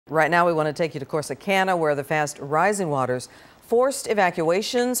Right now, we want to take you to Corsicana, where the fast rising waters forced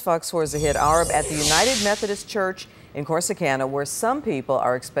evacuations. Fox 4's Zahid Arab at the United Methodist Church in Corsicana, where some people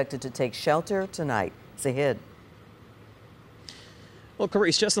are expected to take shelter tonight. Zahid. Well,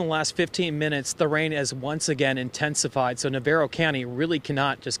 Clarice, just in the last 15 minutes, the rain has once again intensified, so Navarro County really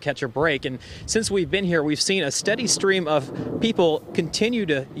cannot just catch a break. And since we've been here, we've seen a steady stream of people continue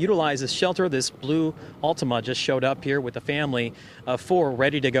to utilize this shelter. This blue Altima just showed up here with a family of 4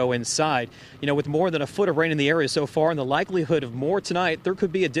 ready to go inside. You know, with more than a foot of rain in the area so far and the likelihood of more tonight, there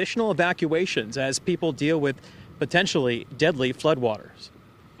could be additional evacuations as people deal with potentially deadly floodwaters.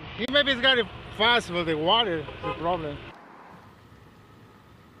 Maybe it's got it fast with the water, the problem.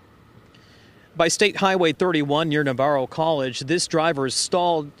 By State Highway 31 near Navarro College, this driver is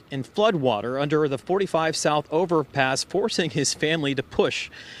stalled in floodwater under the 45 South overpass, forcing his family to push.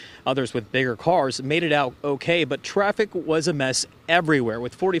 Others with bigger cars made it out okay, but traffic was a mess everywhere,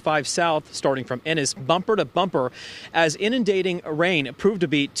 with 45 South starting from Ennis bumper to bumper as inundating rain proved to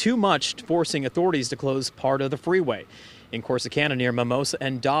be too much, forcing authorities to close part of the freeway. In Corsicana near Mimosa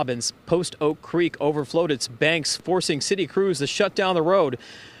and Dobbins, Post Oak Creek overflowed its banks, forcing city crews to shut down the road.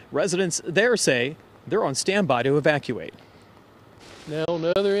 Residents there say they're on standby to evacuate. Now on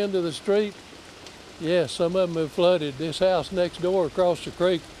the other end of the street, yes, some of them have flooded. This house next door across the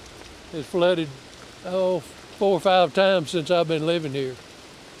creek has flooded 4 or 5 times since I've been living here.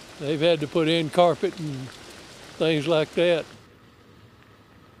 They've had to put in carpet and things like that.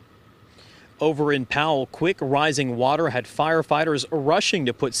 Over in Powell, quick rising water had firefighters rushing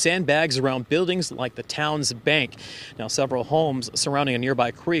to put sandbags around buildings like the town's bank. Now, several homes surrounding a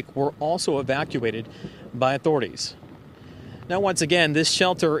nearby creek were also evacuated by authorities. Now, once again, this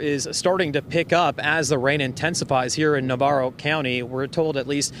shelter is starting to pick up as the rain intensifies here in Navarro County. We're told at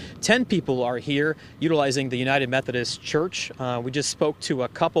least 10 people are here utilizing the United Methodist Church. We just spoke to a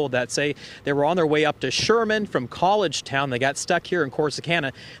couple that say they were on their way up to Sherman from College Town. They got stuck here in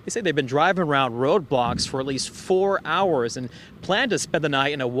Corsicana. They say they've been driving around roadblocks for at least 4 hours and plan to spend the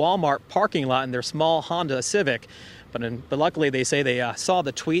night in a Walmart parking lot in their small Honda Civic. But luckily, they say they saw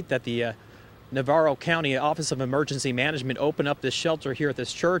the tweet that the Navarro County Office of Emergency Management opened up this shelter here at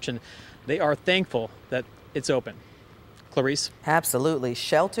this church, and they are thankful that it's open. Clarice? Absolutely.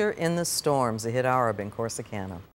 Shelter in the storm. Zahid Arab in Corsicana.